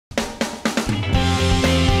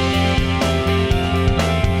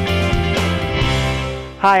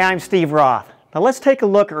Hi, I'm Steve Roth. Now let's take a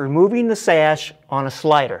look at removing the sash on a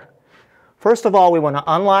slider. First of all, we want to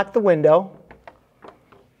unlock the window,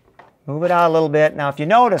 move it out a little bit. Now if you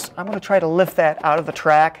notice, I'm going to try to lift that out of the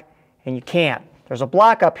track, and you can't. There's a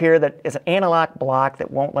block up here that is an anti-lock block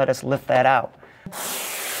that won't let us lift that out.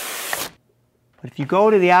 But if you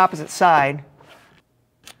go to the opposite side,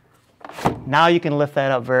 now you can lift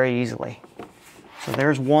that up very easily. So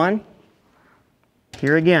there's one.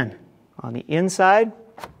 Here again, on the inside,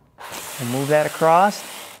 we'll move that across,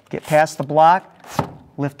 get past the block,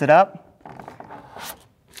 lift it up.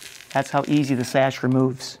 That's how easy the sash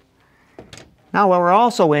removes. Now while we're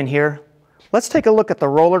also in here, let's take a look at the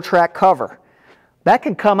roller track cover. That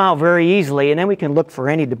can come out very easily, and then we can look for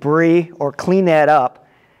any debris or clean that up.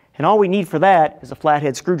 And all we need for that is a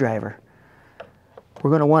flathead screwdriver.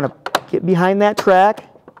 We're going to want to get behind that track,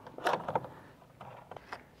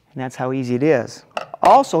 and that's how easy it is.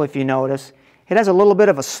 Also, if you notice, it has a little bit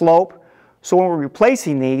of a slope, so when we're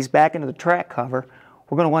replacing these back into the track cover,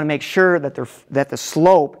 we're going to want to make sure that the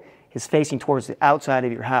slope is facing towards the outside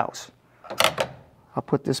of your house. I'll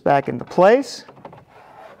put this back into place.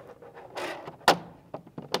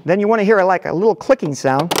 Then you want to hear like a little clicking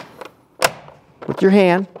sound with your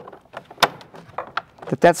hand,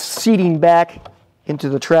 that's seating back into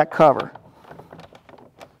the track cover.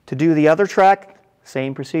 To do the other track,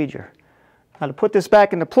 same procedure. Now to put this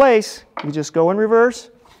back into place, you just go in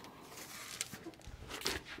reverse.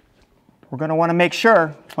 We're going to want to make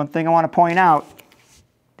sure, one thing I want to point out,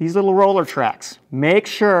 these little roller tracks, make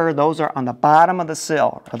sure those are on the bottom of the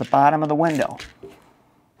sill or the bottom of the window.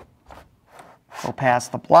 Go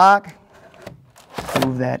past the block,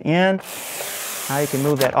 move that in. Now you can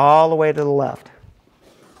move that all the way to the left.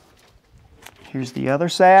 Here's the other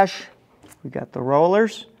sash. We've got the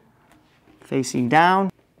rollers facing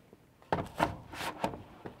down.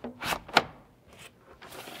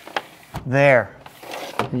 There.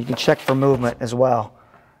 And you can check for movement as well.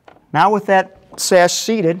 Now with that sash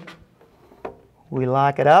seated, we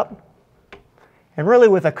lock it up. And really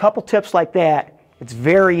with a couple tips like that, it's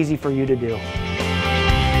very easy for you to do.